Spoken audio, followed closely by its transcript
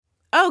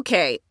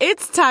Okay,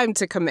 it's time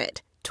to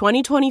commit.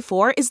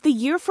 2024 is the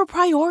year for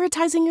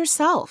prioritizing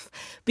yourself.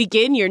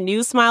 Begin your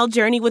new smile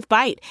journey with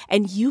Byte,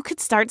 and you could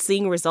start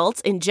seeing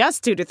results in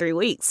just 2 to 3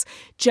 weeks.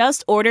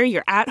 Just order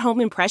your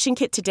at-home impression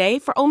kit today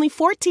for only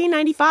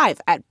 $14.95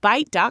 at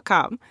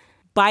Byte.com.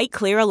 Byte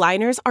Clear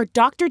aligners are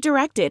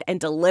doctor-directed and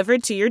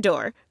delivered to your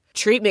door.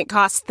 Treatment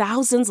costs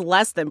thousands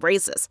less than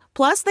braces.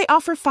 Plus, they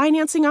offer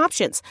financing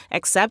options,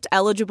 accept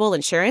eligible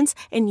insurance,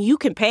 and you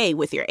can pay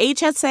with your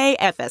HSA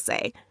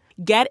FSA.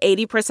 Get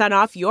 80%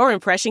 off your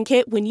impression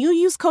kit when you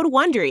use code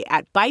WONDERY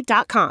at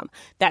Byte.com.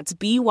 That's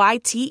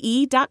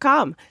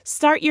BYTE.com.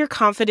 Start your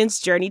confidence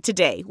journey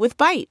today with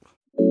Byte.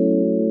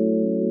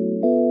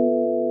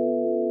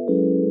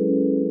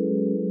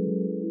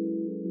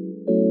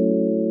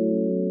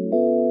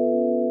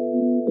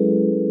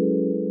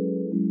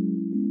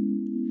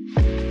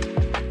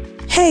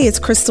 Hey, it's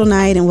Crystal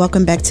Knight, and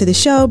welcome back to the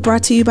show,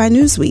 brought to you by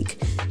Newsweek.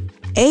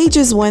 Age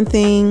is one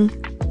thing,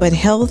 but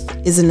health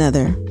is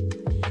another.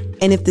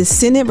 And if the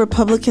Senate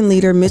Republican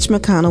leader Mitch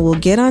McConnell will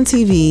get on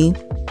TV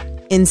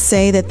and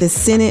say that the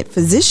Senate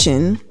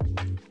physician,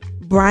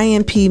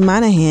 Brian P.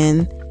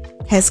 Monahan,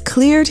 has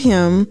cleared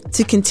him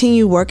to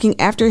continue working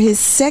after his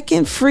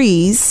second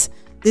freeze,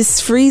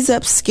 this freeze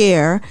up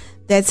scare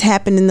that's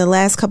happened in the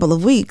last couple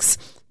of weeks,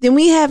 then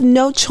we have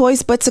no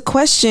choice but to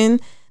question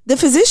the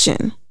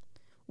physician.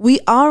 We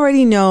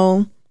already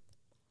know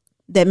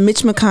that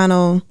Mitch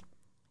McConnell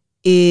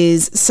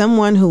is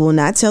someone who will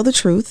not tell the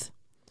truth.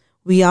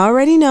 We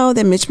already know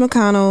that Mitch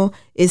McConnell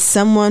is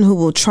someone who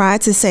will try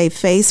to save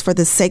face for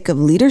the sake of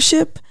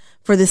leadership,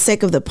 for the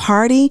sake of the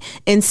party.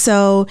 And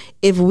so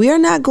if we're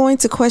not going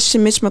to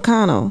question Mitch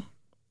McConnell,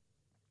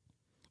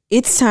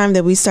 it's time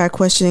that we start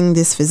questioning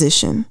this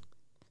physician.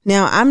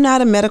 Now, I'm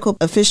not a medical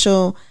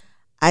official.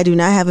 I do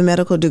not have a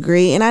medical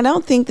degree, and I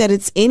don't think that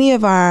it's any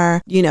of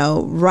our,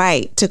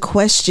 right to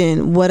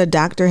question what a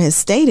doctor has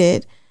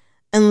stated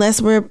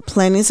unless we're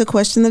planning to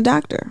question the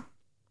doctor.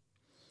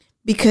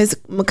 Because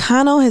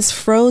McConnell has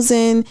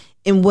frozen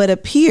in what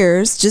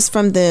appears, just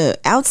from the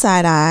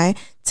outside eye,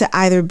 to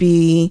either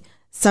be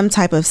some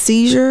type of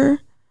seizure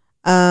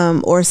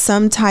or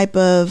some type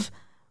of,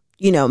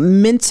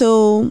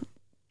 mental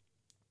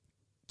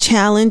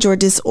challenge or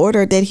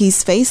disorder that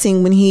he's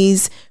facing when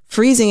he's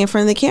freezing in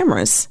front of the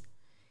cameras.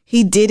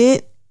 He did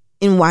it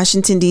in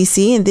Washington,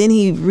 D.C., and then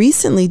he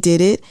recently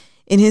did it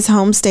in his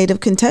home state of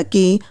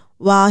Kentucky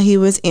while he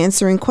was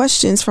answering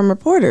questions from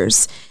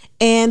reporters.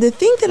 And the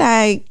thing that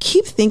I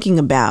keep thinking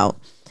about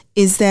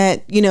is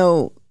that,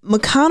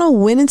 McConnell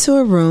went into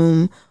a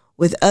room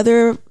with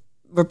other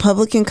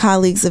Republican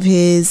colleagues of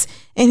his,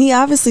 and he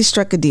obviously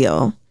struck a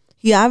deal.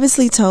 He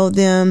obviously told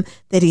them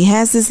that he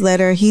has this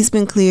letter. He's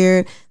been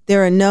cleared.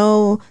 There are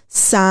no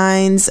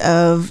signs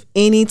of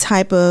any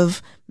type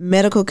of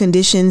medical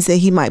conditions that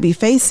he might be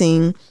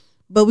facing.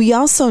 But we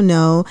also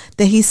know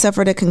that he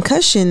suffered a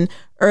concussion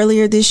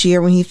earlier this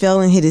year when he fell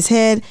and hit his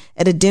head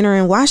at a dinner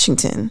in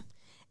Washington.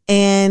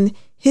 And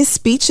his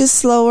speech is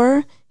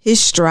slower.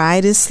 His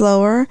stride is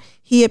slower.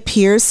 He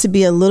appears to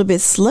be a little bit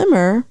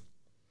slimmer,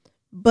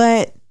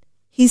 but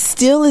he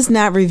still is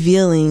not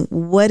revealing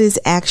what is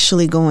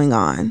actually going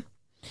on.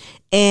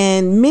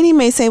 And many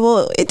may say,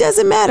 well, it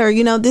doesn't matter.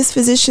 This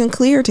physician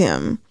cleared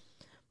him.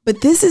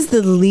 But this is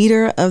the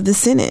leader of the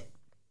Senate.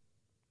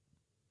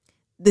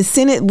 The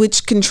Senate,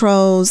 which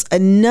controls a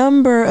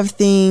number of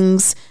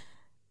things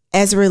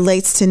as it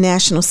relates to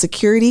national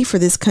security for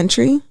this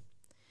country.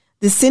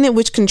 The Senate,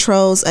 which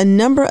controls a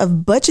number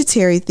of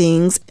budgetary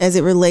things as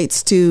it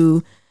relates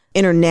to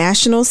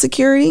international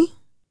security.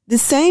 The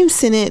same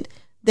Senate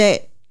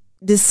that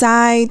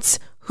decides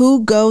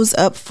who goes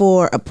up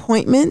for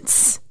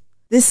appointments.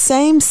 The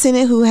same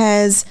Senate who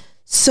has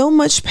so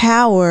much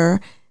power,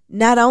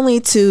 not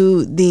only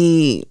to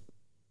the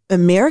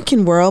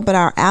American world, but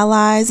our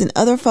allies and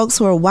other folks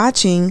who are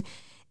watching.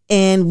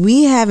 And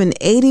we have an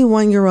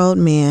 81-year-old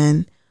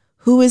man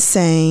who is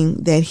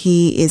saying that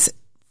he is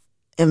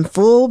in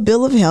full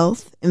bill of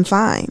health and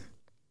fine.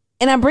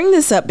 And I bring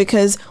this up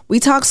because we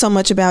talk so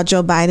much about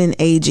Joe Biden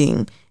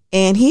aging,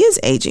 and he is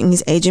aging.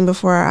 He's aging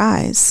before our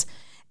eyes.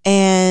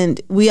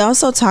 And we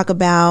also talk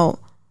about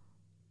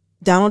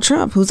Donald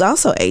Trump, who's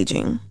also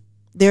aging.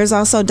 There's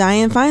also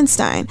Dianne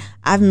Feinstein.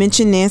 I've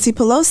mentioned Nancy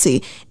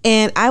Pelosi,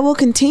 and I will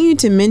continue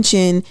to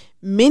mention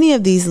many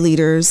of these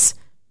leaders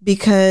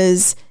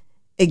because,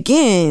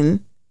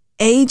 again,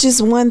 age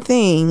is one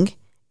thing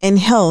and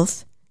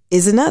health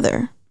is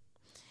another.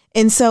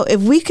 And so if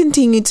we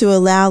continue to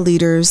allow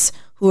leaders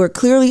who are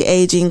clearly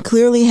aging,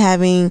 clearly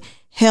having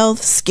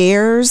health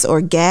scares or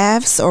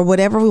gaffes or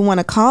whatever we want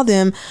to call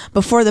them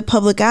before the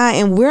public eye,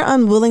 and we're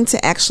unwilling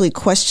to actually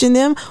question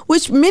them,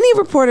 which many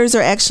reporters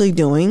are actually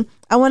doing.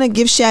 I want to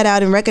give shout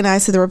out and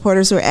recognize to the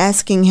reporters who are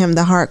asking him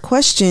the hard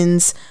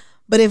questions.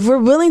 But if we're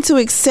willing to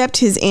accept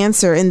his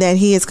answer and that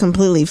he is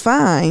completely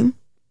fine,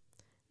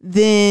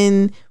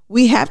 then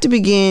we have to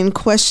begin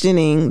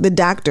questioning the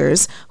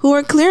doctors who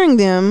are clearing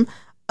them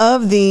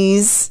of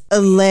these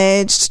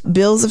alleged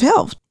bills of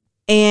health.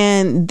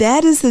 And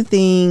that is the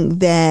thing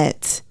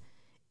that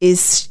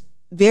is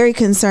very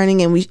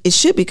concerning, and it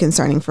should be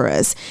concerning for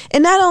us.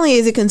 And not only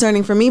is it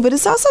concerning for me, but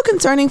it's also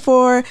concerning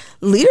for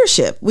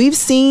leadership. We've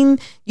seen,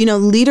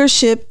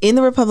 leadership in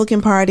the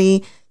Republican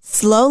Party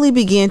slowly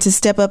begin to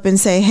step up and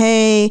say,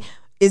 hey,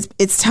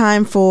 it's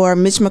time for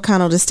Mitch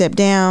McConnell to step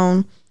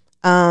down.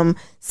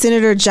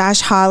 Senator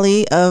Josh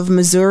Hawley of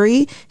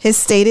Missouri has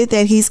stated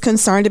that he's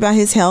concerned about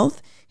his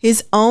health.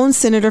 His own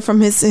senator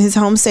from his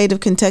home state of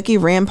Kentucky,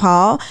 Rand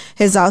Paul,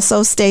 has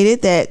also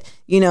stated that,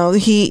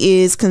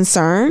 he is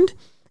concerned.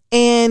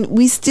 And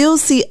we still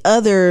see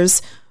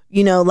others,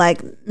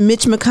 like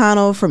Mitch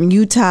McConnell from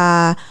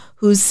Utah,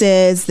 who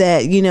says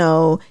that,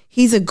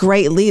 he's a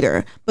great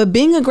leader. But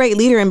being a great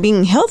leader and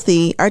being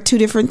healthy are two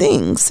different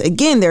things.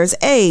 Again, there's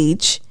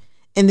age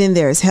and then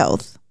there's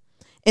health.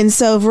 And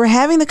so if we're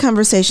having the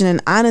conversation,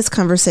 an honest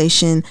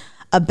conversation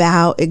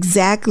about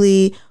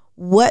exactly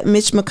what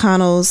Mitch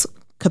McConnell's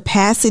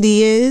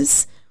capacity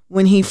is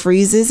when he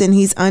freezes and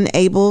he's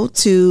unable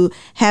to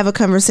have a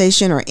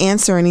conversation or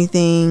answer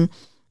anything,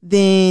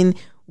 then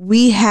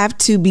we have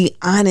to be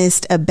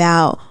honest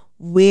about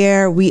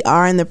where we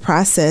are in the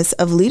process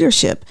of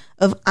leadership,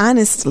 of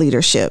honest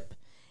leadership.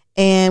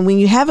 And when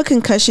you have a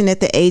concussion at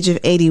the age of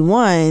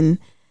 81,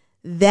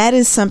 that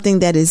is something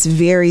that is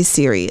very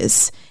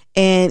serious.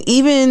 And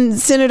even the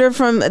senator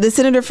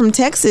from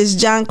Texas,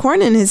 John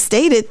Cornyn, has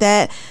stated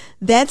that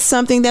that's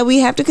something that we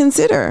have to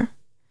consider.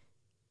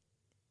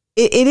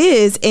 It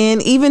is.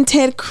 And even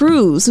Ted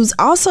Cruz, who's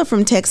also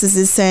from Texas,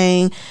 is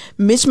saying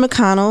Mitch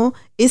McConnell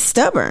is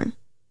stubborn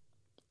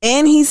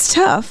and he's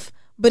tough.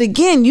 But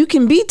again, you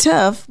can be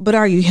tough, but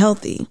are you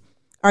healthy?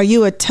 Are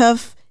you a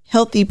tough,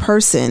 healthy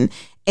person?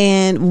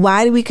 And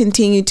why do we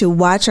continue to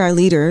watch our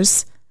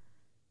leaders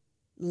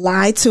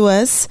lie to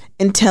us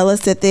and tell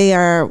us that they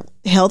are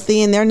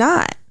healthy and they're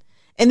not?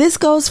 And this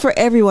goes for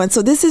everyone.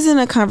 So this isn't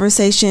a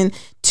conversation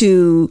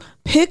to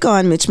pick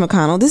on Mitch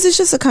McConnell. This is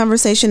just a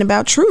conversation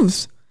about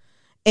truth.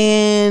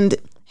 And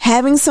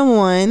having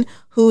someone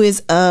who is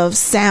of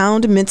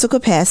sound mental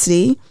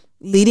capacity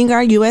leading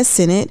our U.S.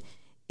 Senate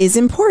is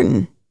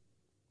important.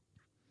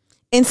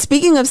 And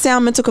speaking of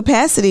sound mental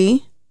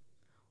capacity,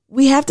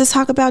 we have to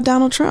talk about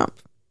Donald Trump.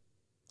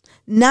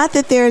 Not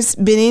that there's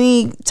been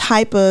any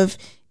type of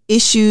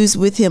issues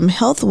with him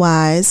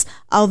health-wise,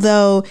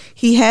 although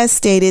he has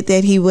stated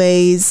that he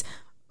weighs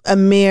a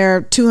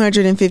mere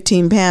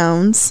 215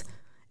 pounds,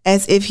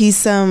 as if he's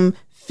some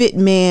fit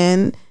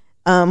man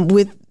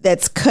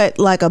that's cut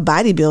like a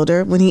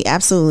bodybuilder, when he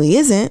absolutely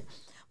isn't.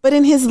 But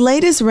in his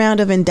latest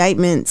round of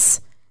indictments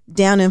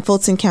down in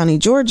Fulton County,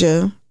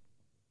 Georgia,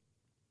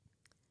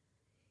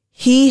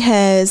 he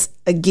has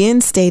again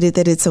stated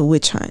that it's a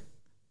witch hunt.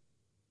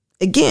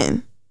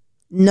 Again,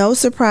 no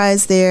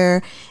surprise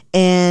there.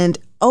 And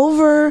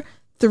over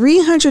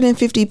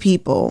 350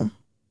 people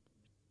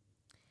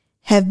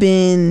have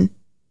been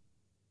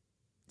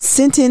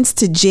sentenced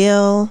to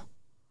jail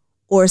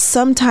or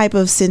some type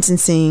of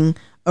sentencing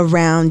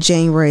around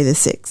January the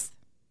 6th.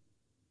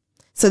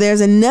 So there's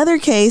another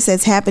case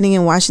that's happening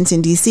in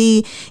Washington,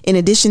 D.C., in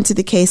addition to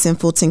the case in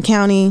Fulton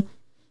County,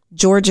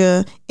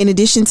 Georgia, in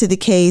addition to the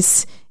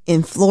case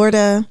in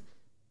Florida,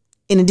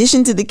 in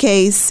addition to the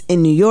case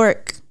in New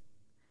York.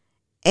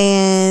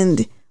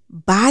 And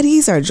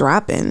bodies are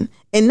dropping,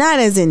 and not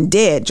as in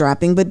dead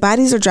dropping, but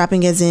bodies are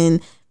dropping as in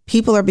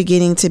people are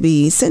beginning to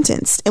be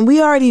sentenced. And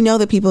we already know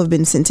that people have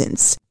been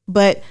sentenced.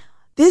 But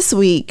this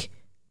week,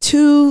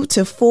 2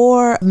 to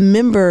 4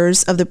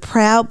 members of the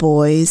Proud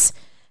Boys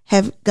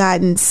have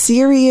gotten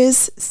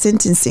serious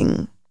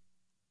sentencing.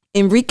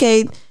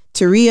 Enrique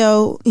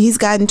Tarrio, he's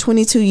gotten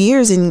 22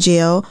 years in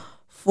jail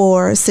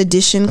for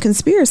sedition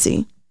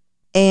conspiracy.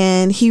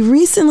 And he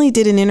recently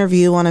did an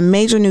interview on a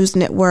major news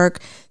network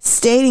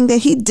stating that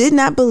he did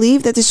not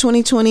believe that the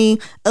 2020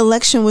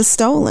 election was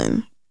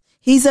stolen.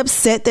 He's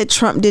upset that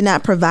Trump did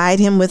not provide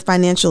him with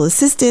financial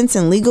assistance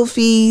and legal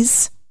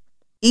fees.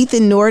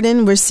 Ethan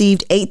Norton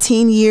received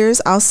 18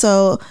 years,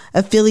 also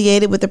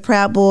affiliated with the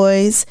Proud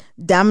Boys.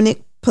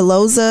 Dominic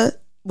Pelosa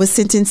was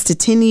sentenced to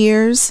 10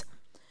 years.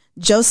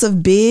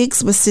 Joseph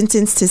Biggs was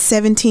sentenced to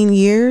 17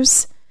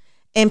 years.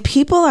 And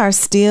people are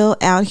still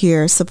out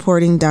here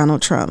supporting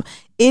Donald Trump.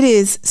 It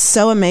is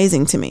so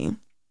amazing to me.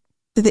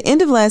 At the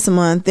end of last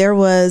month, there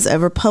was a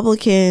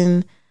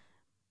Republican,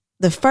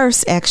 the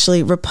first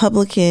actually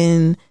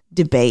Republican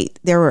debate.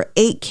 There were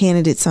 8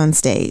 candidates on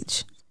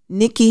stage.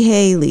 Nikki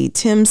Haley,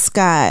 Tim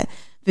Scott,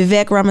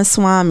 Vivek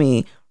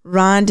Ramaswamy,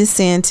 Ron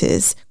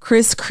DeSantis,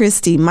 Chris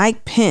Christie,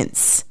 Mike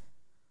Pence,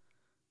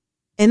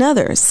 and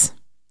others.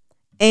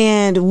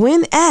 And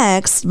when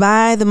asked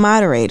by the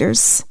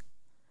moderators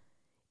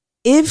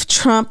if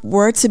Trump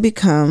were to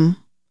become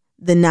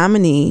the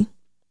nominee,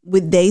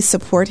 would they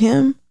support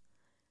him?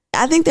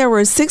 I think there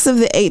were 6 of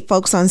the 8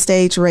 folks on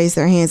stage raised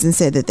their hands and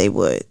said that they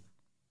would.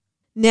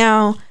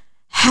 Now,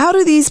 how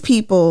do these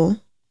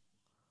people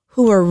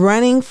who are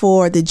running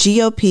for the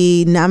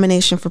GOP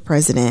nomination for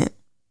president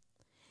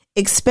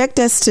expect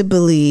us to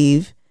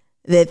believe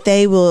that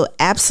they will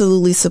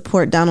absolutely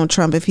support Donald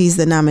Trump if he's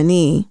the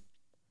nominee,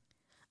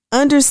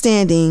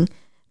 understanding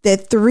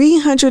that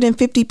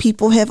 350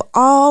 people have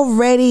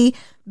already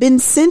been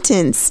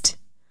sentenced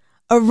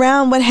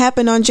around what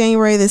happened on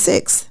January the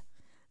 6th.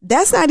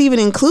 That's not even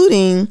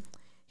including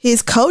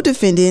his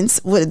co-defendants.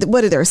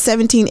 What are there?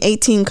 17,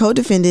 18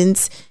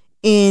 co-defendants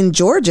in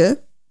Georgia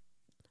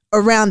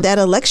around that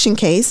election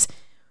case.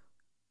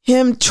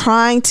 Him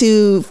trying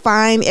to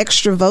find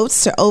extra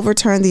votes to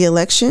overturn the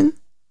election.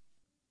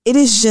 It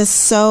is just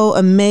so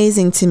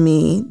amazing to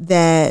me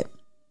that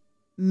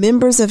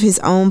members of his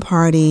own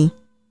party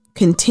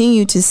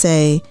continue to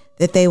say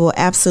that they will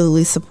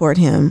absolutely support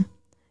him,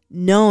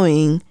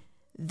 knowing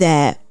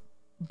that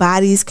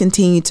bodies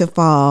continue to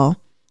fall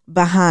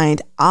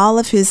behind all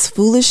of his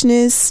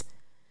foolishness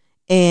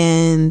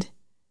and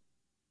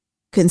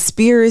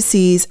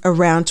conspiracies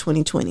around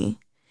 2020.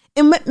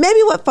 And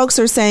maybe what folks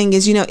are saying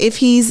is, if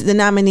he's the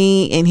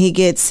nominee and he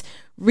gets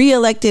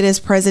reelected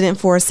as president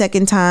for a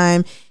second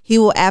time, he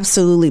will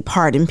absolutely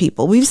pardon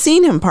people. We've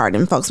seen him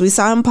pardon folks. We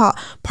saw him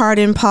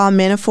pardon Paul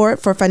Manafort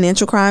for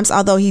financial crimes,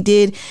 although he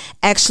did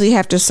actually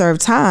have to serve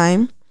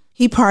time.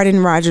 He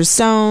pardoned Roger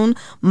Stone,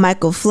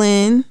 Michael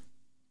Flynn,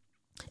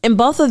 and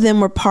both of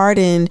them were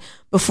pardoned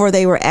before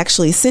they were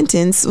actually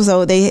sentenced.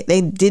 So they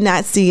did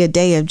not see a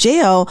day of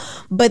jail.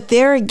 But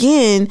there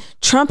again,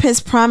 Trump has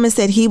promised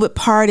that he would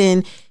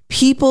pardon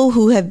people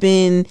who have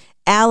been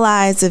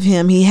allies of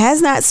him. He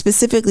has not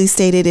specifically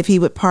stated if he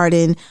would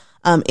pardon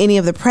any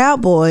of the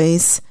Proud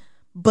Boys,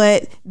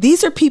 but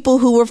these are people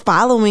who were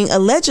following,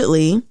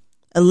 allegedly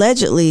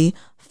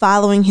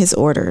following his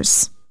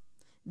orders.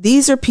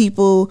 These are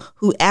people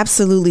who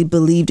absolutely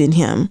believed in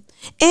him.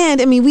 And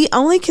we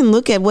only can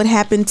look at what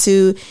happened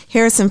to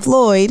Harrison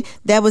Floyd.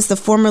 That was the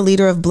former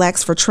leader of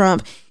Blacks for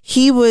Trump.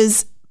 He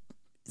was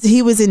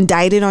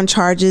indicted on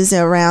charges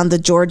around the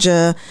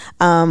Georgia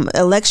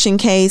election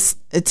case,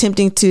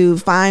 attempting to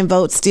find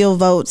votes, steal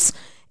votes.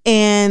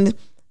 And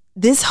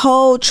this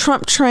whole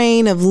Trump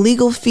train of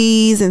legal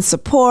fees and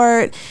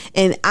support,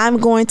 and I'm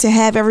going to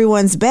have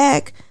everyone's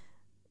back,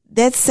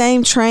 that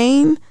same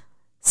train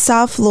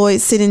saw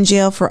Floyd sit in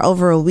jail for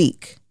over a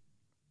week.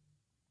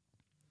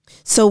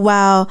 So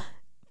while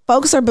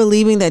folks are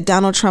believing that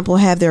Donald Trump will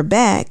have their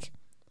back,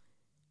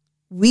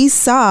 we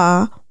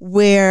saw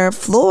where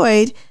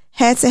Floyd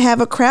had to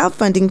have a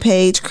crowdfunding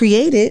page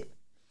created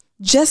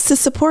just to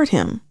support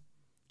him,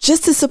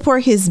 just to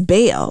support his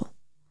bail.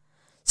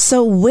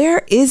 So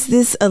where is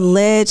this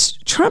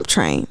alleged Trump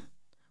train?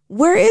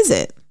 Where is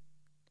it?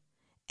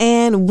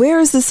 And where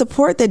is the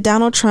support that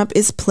Donald Trump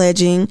is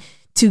pledging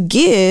to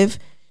give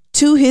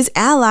to his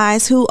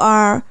allies who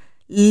are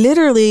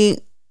literally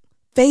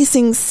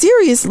facing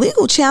serious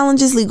legal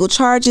challenges, legal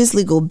charges,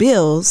 legal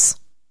bills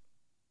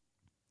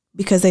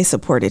because they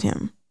supported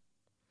him?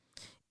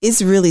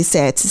 It's really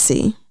sad to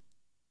see.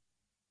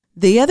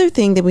 The other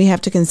thing that we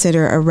have to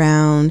consider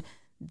around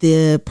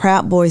the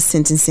Proud Boys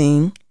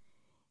sentencing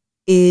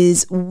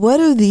is, what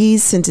do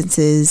these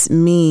sentences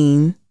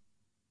mean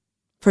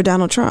for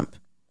Donald Trump?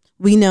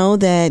 We know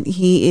that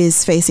he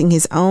is facing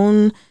his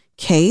own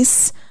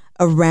case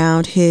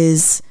around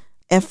his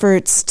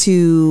efforts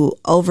to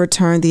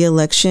overturn the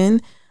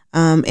election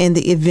and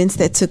the events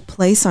that took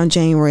place on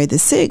January the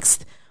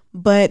 6th.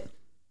 But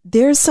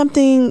there's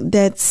something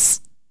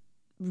that's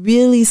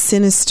really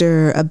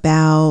sinister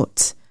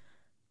about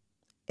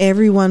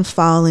everyone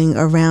falling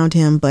around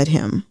him but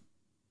him.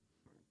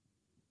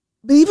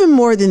 But even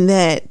more than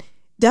that,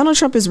 Donald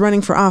Trump is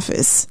running for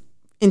office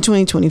in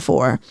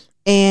 2024.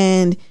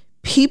 And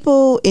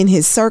people in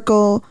his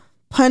circle,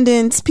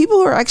 pundits, people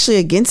who are actually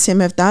against him,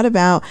 have thought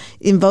about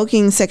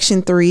invoking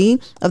Section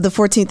 3 of the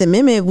 14th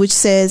Amendment, which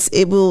says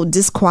it will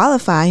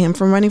disqualify him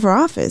from running for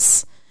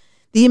office.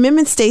 The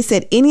amendment states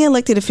that any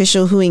elected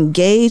official who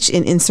engaged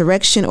in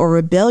insurrection or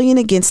rebellion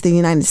against the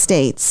United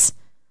States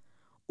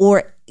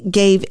or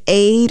gave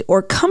aid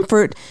or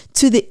comfort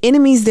to the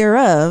enemies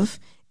thereof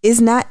is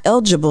not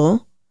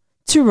eligible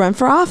to run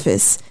for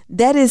office.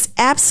 That is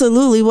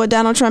absolutely what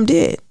Donald Trump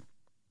did.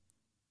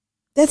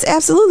 That's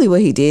absolutely what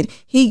he did.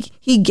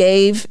 He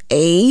gave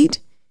aid,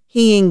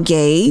 he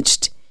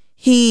engaged,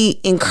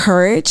 he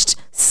encouraged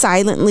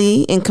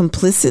silently and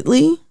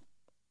complicitly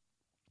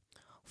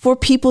for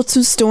people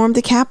to storm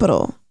the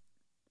Capitol.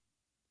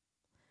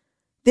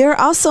 There are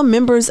also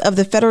members of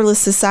the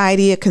Federalist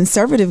Society, a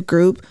conservative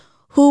group,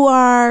 who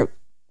are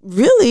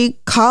really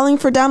calling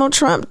for Donald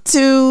Trump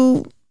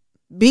to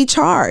be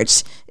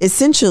charged.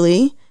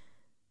 Essentially,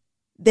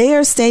 they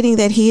are stating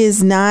that he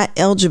is not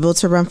eligible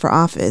to run for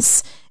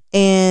office,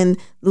 and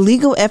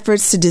legal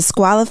efforts to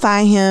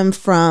disqualify him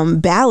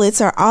from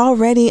ballots are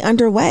already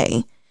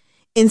underway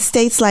in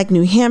states like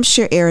New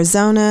Hampshire,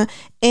 Arizona,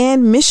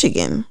 and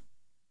Michigan.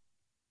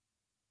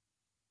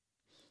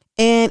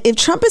 And if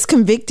Trump is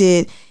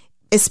convicted,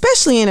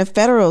 especially in a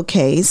federal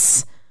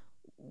case,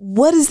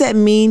 what does that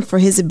mean for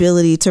his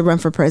ability to run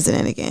for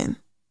president again?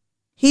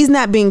 He's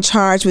not being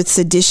charged with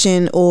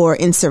sedition or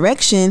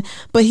insurrection,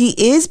 but he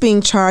is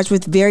being charged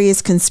with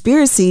various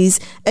conspiracies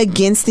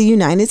against the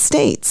United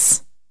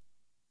States.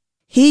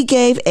 He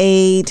gave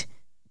aid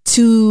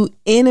to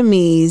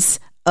enemies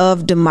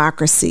of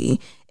democracy.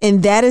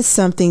 And that is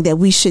something that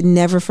we should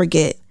never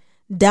forget.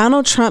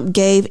 Donald Trump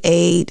gave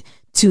aid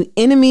to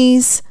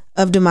enemies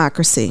of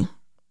democracy.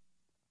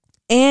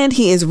 And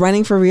he is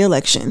running for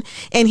re-election.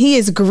 And he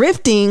is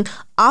grifting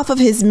off of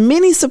his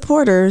many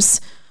supporters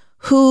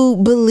who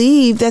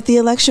believe that the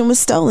election was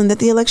stolen, that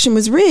the election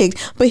was rigged.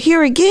 But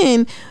here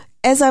again,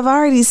 as I've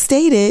already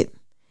stated,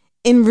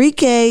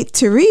 Enrique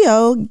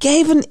Tarrio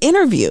gave an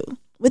interview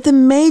with a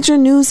major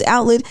news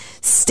outlet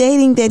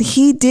stating that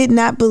he did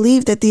not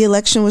believe that the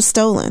election was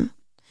stolen.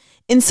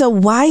 And so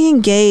why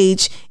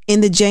engage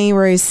in the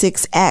January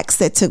 6th acts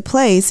that took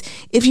place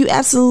if you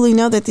absolutely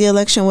know that the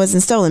election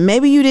wasn't stolen?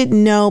 Maybe you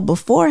didn't know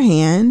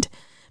beforehand.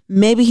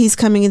 Maybe he's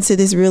coming into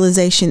this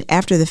realization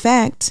after the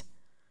fact.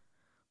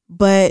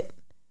 But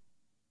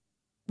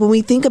when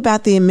we think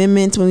about the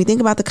amendments, when we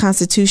think about the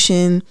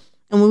Constitution,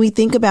 and when we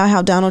think about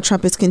how Donald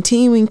Trump is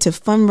continuing to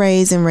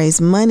fundraise and raise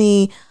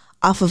money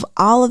off of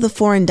all of the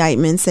four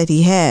indictments that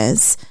he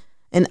has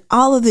and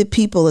all of the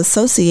people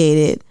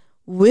associated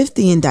with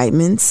the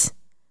indictments,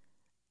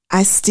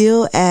 I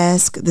still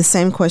ask the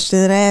same question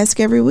that I ask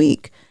every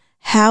week.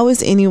 How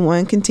is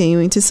anyone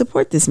continuing to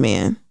support this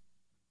man?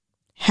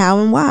 How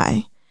and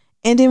why?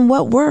 And in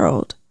what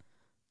world?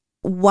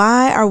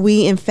 Why are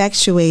we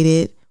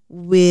infatuated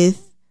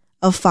with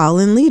a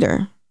fallen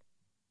leader?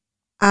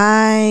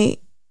 I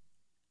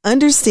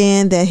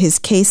understand that his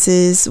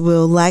cases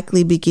will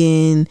likely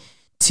begin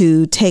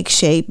to take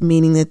shape,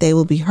 meaning that they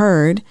will be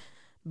heard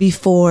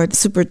before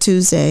Super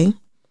Tuesday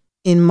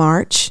in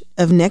March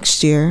of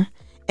next year.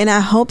 And I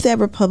hope that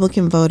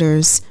Republican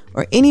voters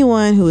or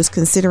anyone who is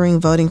considering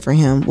voting for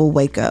him will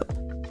wake up.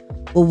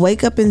 Will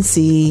wake up and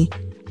see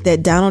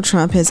that Donald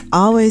Trump has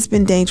always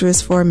been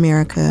dangerous for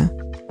America,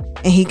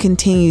 and he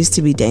continues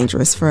to be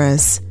dangerous for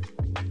us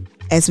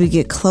as we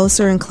get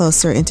closer and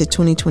closer into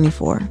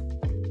 2024.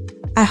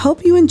 I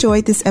hope you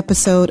enjoyed this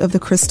episode of The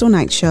Crystal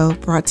Knight Show,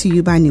 brought to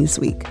you by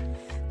Newsweek.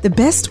 The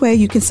best way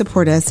you can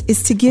support us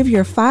is to give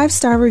your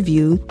 5-star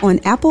review on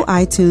Apple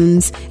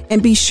iTunes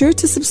and be sure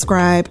to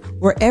subscribe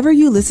wherever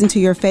you listen to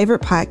your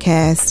favorite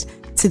podcast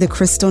to The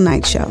Crystal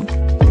Knight Show.